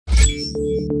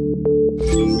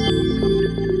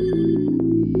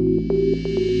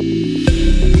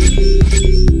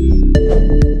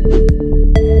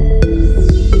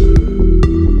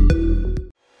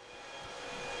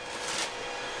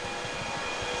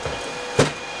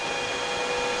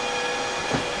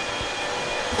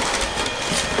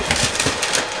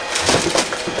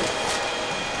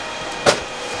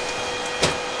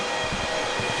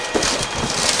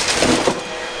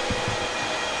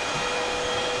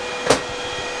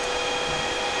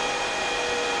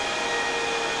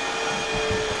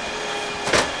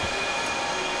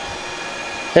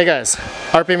Hey guys,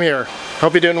 RPM here.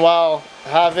 Hope you're doing well.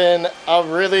 Having a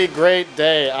really great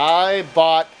day. I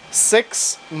bought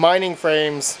 6 mining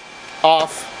frames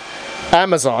off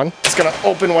Amazon. Just gonna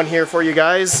open one here for you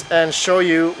guys and show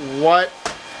you what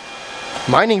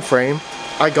mining frame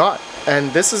I got.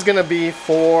 And this is gonna be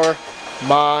for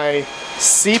my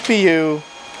CPU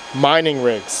mining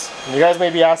rigs. And you guys may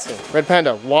be asking, Red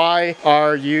Panda, why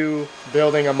are you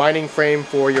building a mining frame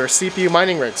for your CPU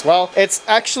mining rigs? Well, it's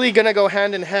actually gonna go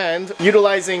hand in hand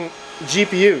utilizing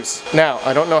GPUs. Now,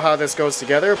 I don't know how this goes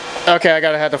together. Okay, I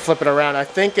have to flip it around. I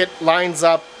think it lines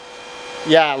up,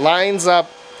 yeah, lines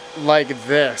up like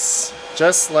this,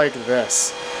 just like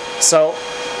this. So,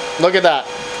 look at that.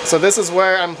 So this is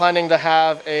where I'm planning to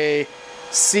have a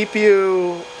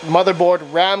CPU motherboard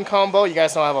RAM combo. You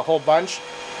guys know I have a whole bunch.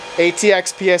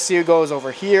 ATX PSU goes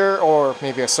over here, or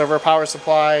maybe a server power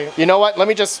supply. You know what? Let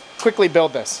me just quickly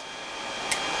build this.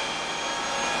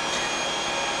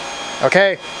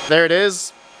 Okay, there it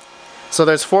is. So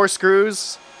there's 4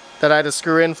 screws that I had to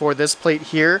screw in for this plate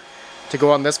here to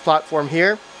go on this platform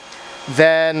here.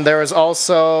 Then there is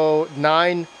also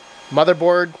 9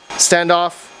 motherboard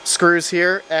standoff screws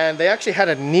here, and they actually had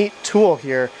a neat tool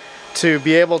here to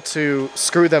be able to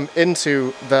screw them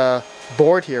into the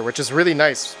board here, which is really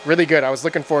nice, really good. I was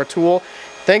looking for a tool.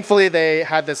 Thankfully they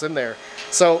had this in there.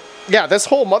 So yeah, this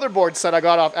whole motherboard set I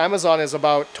got off Amazon is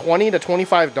about $20 to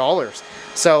 $25.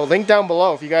 So link down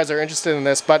below if you guys are interested in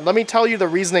this. But let me tell you the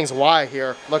reasonings why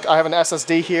here. Look, I have an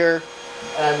SSD here,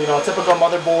 and you know, a typical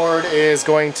motherboard is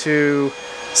going to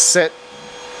sit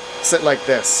like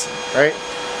this, right?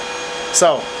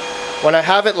 So when I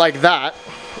have it like that,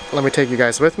 let me take you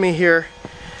guys with me here.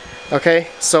 Okay,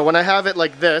 so when I have it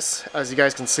like this, as you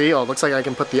guys can see, oh, it looks like I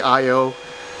can put the I/O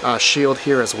shield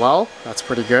here as well. That's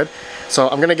pretty good. So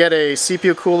I'm gonna get a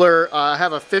CPU cooler. I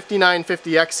have a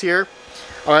 5950X here.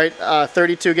 All right,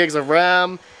 32 gigs of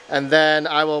RAM, and then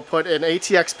I will put an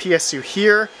ATX PSU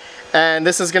here. And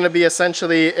this is gonna be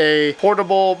essentially a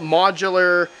portable,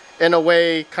 modular, in a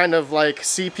way, kind of like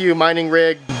CPU mining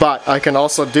rig, but I can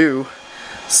also do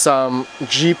some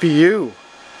GPU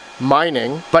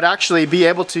mining, but actually be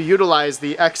able to utilize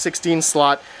the X16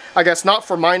 slot, I guess not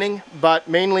for mining, but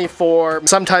mainly for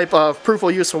some type of proof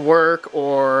of useful work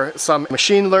or some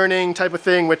machine learning type of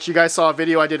thing, which you guys saw a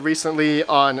video I did recently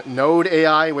on Node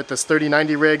AI with this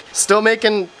 3090 rig. Still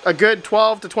making a good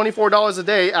 $12 to $24 a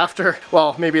day after,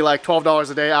 well, maybe like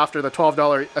 $12 a day after the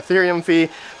 $12 Ethereum fee.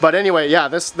 But anyway, yeah,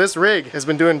 this rig has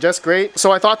been doing just great.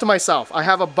 So I thought to myself, I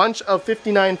have a bunch of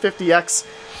 5950X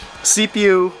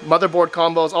CPU motherboard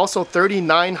combos, also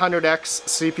 3900X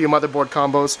CPU motherboard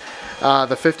combos.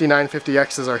 The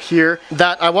 5950Xs are here,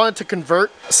 that I wanted to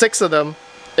convert 6 of them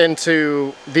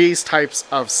into these types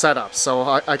of setups. So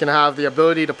I can have the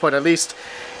ability to put at least,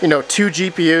 you know, 2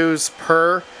 GPUs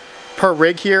per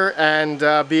rig here, and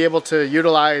be able to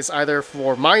utilize either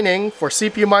for mining, for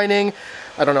CPU mining,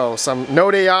 I don't know, some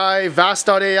Node AI,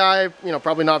 Vast.ai, you know,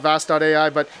 probably not Vast.ai,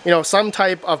 but, you know, some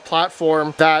type of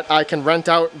platform that I can rent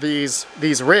out these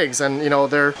rigs, and, you know,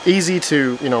 they're easy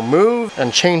to, you know, move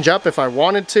and change up if I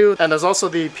wanted to. And there's also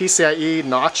the PCIe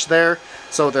notch there,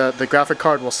 so the graphic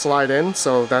card will slide in,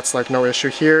 so that's like no issue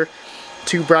here.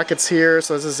 2 brackets here,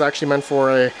 so this is actually meant for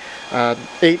a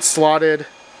 8-slotted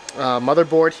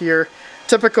motherboard here.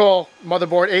 Typical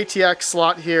motherboard ATX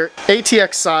slot here,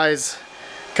 ATX size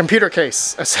computer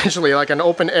case, essentially like an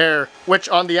open air, which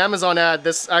on the Amazon ad,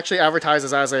 this actually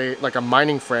advertises as like a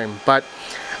mining frame, but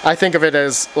I think of it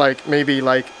as like maybe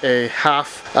like a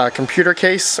half computer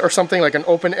case or something, like an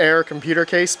open air computer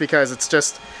case, because it's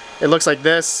just, it looks like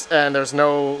this, and there's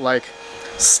no like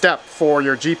step for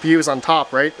your GPUs on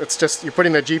top, right? It's just, you're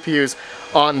putting the GPUs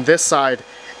on this side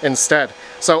instead.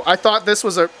 So I thought this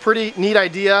was a pretty neat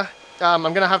idea. I'm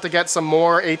gonna have to get some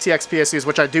more ATX PSUs,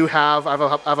 which I do have. I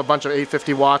have a bunch of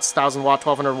 850 watts, 1000 watt,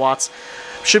 1200 watts.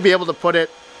 Should be able to put it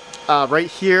right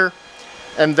here,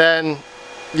 and then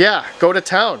yeah, go to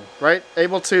town, right?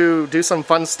 Able to do some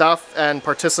fun stuff and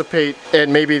participate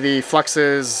in maybe the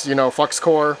Flux's, you know, Flux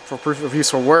Core for proof of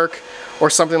useful work, or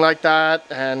something like that.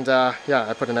 And yeah,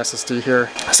 I put an SSD here.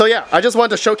 So yeah, I just wanted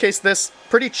to showcase this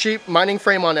pretty cheap mining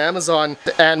frame on Amazon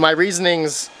and my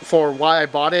reasonings for why I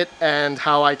bought it and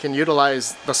how I can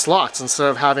utilize the slots instead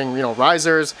of having, you know,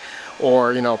 risers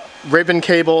or, you know, ribbon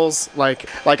cables like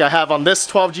I have on this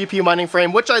 12 GPU mining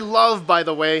frame, which I love, by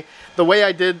the way. The way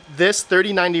I did this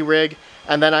 3090 rig,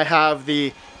 and then I have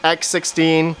the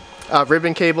X16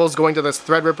 ribbon cables going to this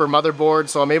Threadripper motherboard,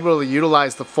 so I'm able to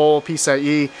utilize the full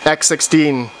PCIe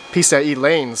X16 PCIe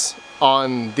lanes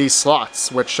on these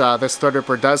slots, which this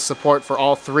Threadripper does support for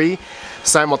all three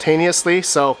simultaneously.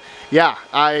 So yeah,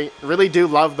 I really do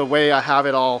love the way I have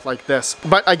it all like this.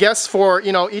 But I guess for,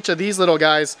 you know, each of these little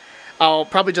guys, I'll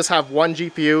probably just have one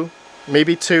GPU,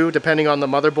 maybe two, depending on the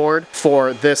motherboard,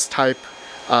 for this type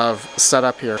of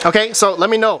setup here. Okay, so let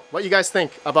me know what you guys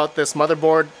think about this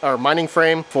motherboard or mining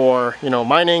frame for, you know,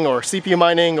 mining or CPU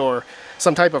mining or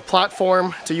some type of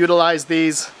platform to utilize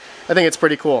these. I think it's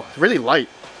pretty cool. Really light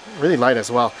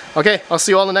as well. Okay, I'll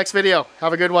see you all in the next video.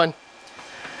 Have a good one.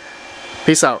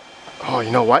 Peace out. Oh,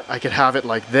 you know what? I could have it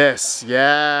like this.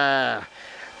 Yeah.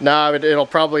 Nah, it'll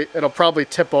probably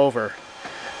tip over.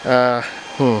 Nah.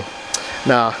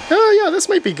 Oh yeah, this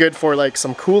might be good for like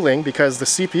some cooling because the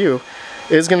CPU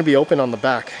is going to be open on the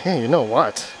back. Hey, you know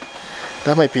what?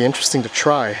 That might be interesting to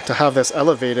try, to have this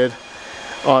elevated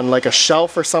on like a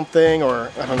shelf or something,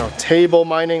 or I don't know, table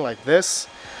mining like this.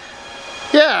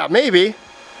 Yeah, maybe.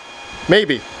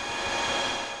 Maybe.